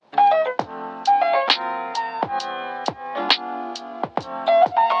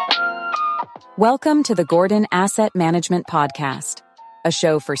Welcome to the Gordon Asset Management Podcast, a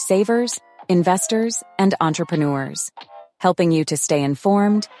show for savers, investors, and entrepreneurs, helping you to stay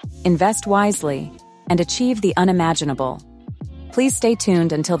informed, invest wisely, and achieve the unimaginable. Please stay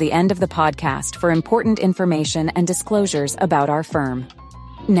tuned until the end of the podcast for important information and disclosures about our firm.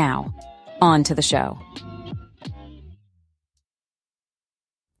 Now, on to the show.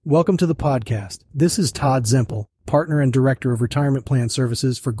 Welcome to the podcast. This is Todd Zempel, Partner and Director of Retirement Plan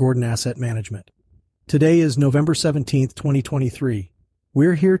Services for Gordon Asset Management. Today is November 17th, 2023.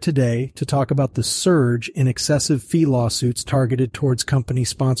 We're here today to talk about the surge in excessive fee lawsuits targeted towards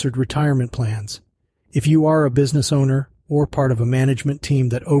company-sponsored retirement plans. If you are a business owner or part of a management team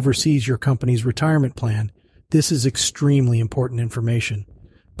that oversees your company's retirement plan, this is extremely important information.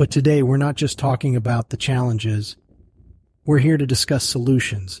 But today we're not just talking about the challenges. We're here to discuss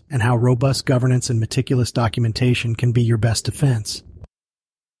solutions and how robust governance and meticulous documentation can be your best defense.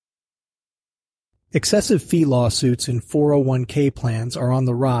 Excessive fee lawsuits in 401k plans are on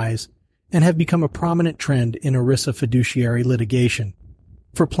the rise and have become a prominent trend in ERISA fiduciary litigation.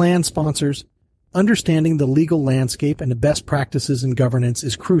 For plan sponsors, understanding the legal landscape and the best practices in governance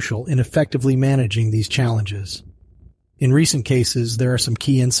is crucial in effectively managing these challenges. In recent cases, there are some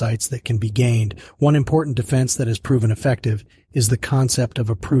key insights that can be gained. One important defense that has proven effective is the concept of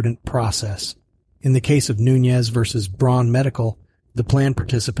a prudent process. In the case of Nunez versus Braun Medical, the plan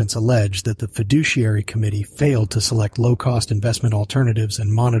participants alleged that the fiduciary committee failed to select low-cost investment alternatives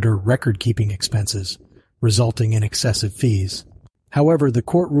and monitor record-keeping expenses, resulting in excessive fees. However, the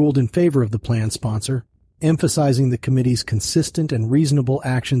court ruled in favor of the plan sponsor, emphasizing the committee's consistent and reasonable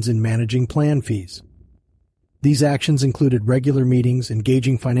actions in managing plan fees. These actions included regular meetings,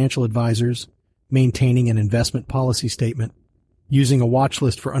 engaging financial advisors, maintaining an investment policy statement, using a watch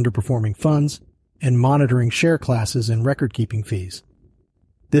list for underperforming funds, and monitoring share classes and record-keeping fees.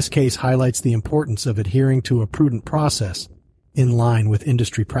 This case highlights the importance of adhering to a prudent process in line with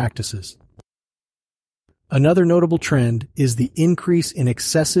industry practices. Another notable trend is the increase in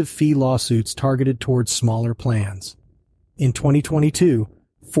excessive fee lawsuits targeted towards smaller plans. In 2022,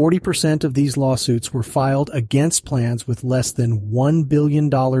 40% of these lawsuits were filed against plans with less than $1 billion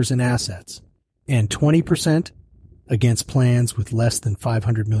in assets, and 20% against plans with less than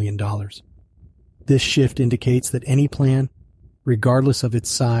 $500 million. This shift indicates that any plan, regardless of its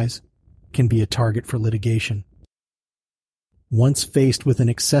size, can be a target for litigation. Once faced with an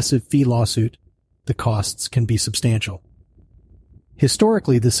excessive fee lawsuit, the costs can be substantial.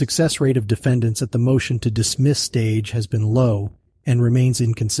 Historically, the success rate of defendants at the motion to dismiss stage has been low and remains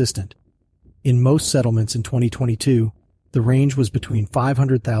inconsistent. In most settlements in 2022, the range was between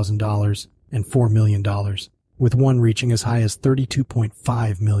 $500,000 and $4 million, with one reaching as high as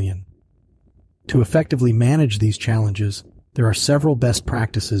 $32.5 million. To effectively manage these challenges, there are several best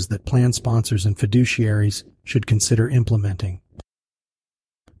practices that plan sponsors and fiduciaries should consider implementing.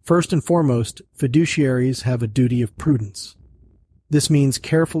 First and foremost, fiduciaries have a duty of prudence. This means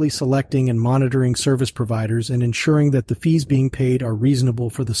carefully selecting and monitoring service providers and ensuring that the fees being paid are reasonable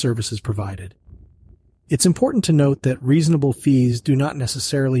for the services provided. It's important to note that reasonable fees do not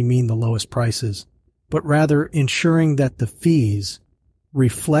necessarily mean the lowest prices, but rather ensuring that the fees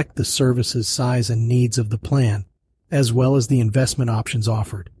reflect the service's size and needs of the plan, as well as the investment options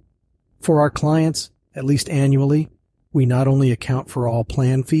offered. For our clients, at least annually, we not only account for all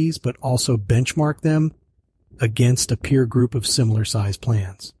plan fees, but also benchmark them against a peer group of similar size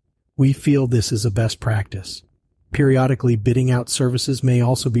plans. We feel this is a best practice. Periodically bidding out services may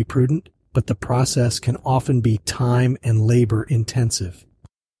also be prudent, but the process can often be time and labor intensive.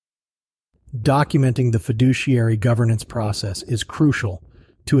 Documenting the fiduciary governance process is crucial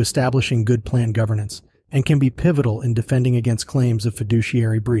to establishing good plan governance and can be pivotal in defending against claims of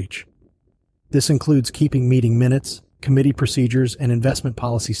fiduciary breach. This includes keeping meeting minutes, committee procedures, and investment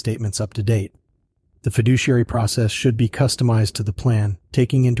policy statements up to date. The fiduciary process should be customized to the plan,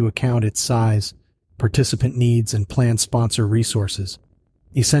 taking into account its size, participant needs, and plan sponsor resources.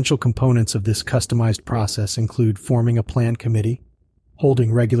 Essential components of this customized process include forming a plan committee,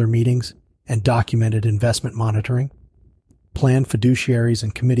 holding regular meetings, and documented investment monitoring. Plan fiduciaries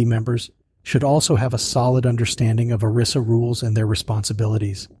and committee members should also have a solid understanding of ERISA rules and their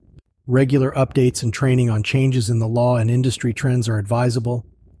responsibilities. Regular updates and training on changes in the law and industry trends are advisable.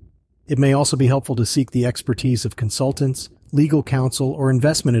 It may also be helpful to seek the expertise of consultants, legal counsel, or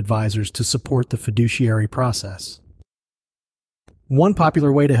investment advisors to support the fiduciary process. One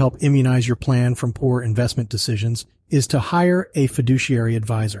popular way to help immunize your plan from poor investment decisions is to hire a fiduciary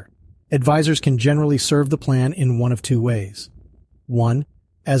advisor. Advisors can generally serve the plan in one of two ways. One,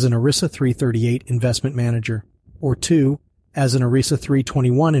 as an ERISA 338 investment manager, or two, as an ERISA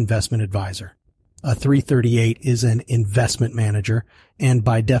 321 investment advisor. A 338 is an investment manager, and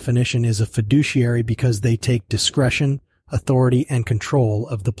by definition is a fiduciary because they take discretion, authority, and control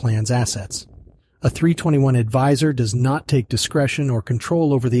of the plan's assets. A 321 advisor does not take discretion or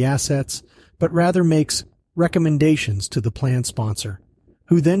control over the assets, but rather makes recommendations to the plan sponsor,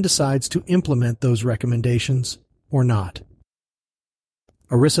 who then decides to implement those recommendations or not.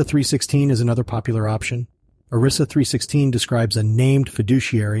 ERISA 316 is another popular option. ERISA 316 describes a named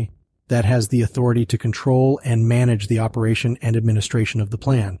fiduciary that has the authority to control and manage the operation and administration of the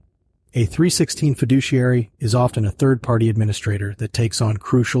plan. A 316 fiduciary is often a third-party administrator that takes on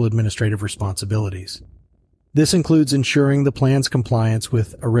crucial administrative responsibilities. This includes ensuring the plan's compliance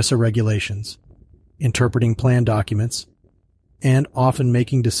with ERISA regulations, interpreting plan documents, and often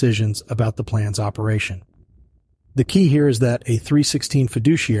making decisions about the plan's operation. The key here is that a 316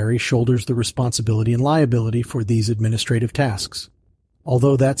 fiduciary shoulders the responsibility and liability for these administrative tasks.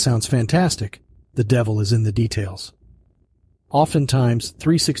 Although that sounds fantastic, the devil is in the details. Oftentimes,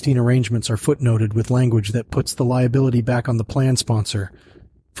 316 arrangements are footnoted with language that puts the liability back on the plan sponsor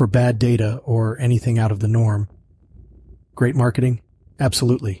for bad data or anything out of the norm. Great marketing?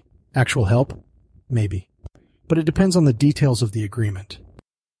 Absolutely. Actual help? Maybe. But it depends on the details of the agreement.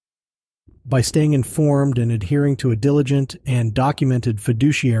 By staying informed and adhering to a diligent and documented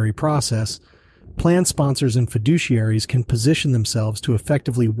fiduciary process, plan sponsors and fiduciaries can position themselves to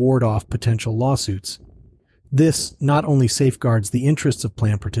effectively ward off potential lawsuits. This not only safeguards the interests of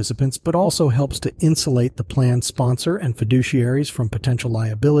plan participants, but also helps to insulate the plan sponsor and fiduciaries from potential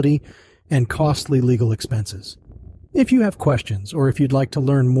liability and costly legal expenses. If you have questions, or if you'd like to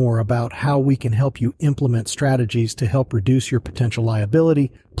learn more about how we can help you implement strategies to help reduce your potential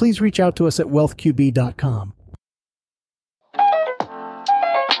liability, please reach out to us at wealthqb.com.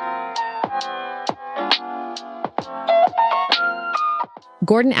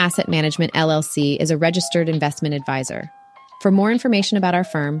 Gordon Asset Management, LLC is a registered investment advisor. For more information about our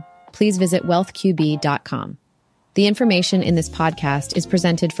firm, please visit wealthqb.com. The information in this podcast is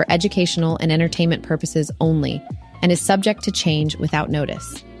presented for educational and entertainment purposes only and is subject to change without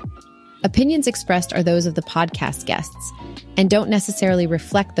notice. Opinions expressed are those of the podcast guests and don't necessarily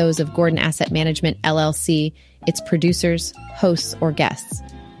reflect those of Gordon Asset Management, LLC, its producers, hosts, or guests.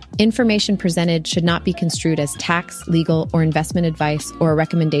 Information presented should not be construed as tax, legal, or investment advice or a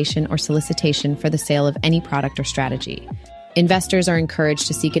recommendation or solicitation for the sale of any product or strategy. Investors are encouraged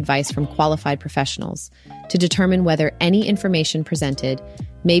to seek advice from qualified professionals to determine whether any information presented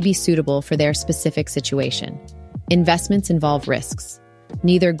may be suitable for their specific situation. Investments involve risks.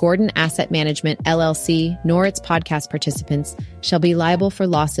 Neither Gordon Asset Management, LLC, nor its podcast participants shall be liable for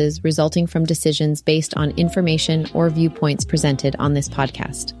losses resulting from decisions based on information or viewpoints presented on this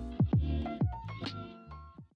podcast.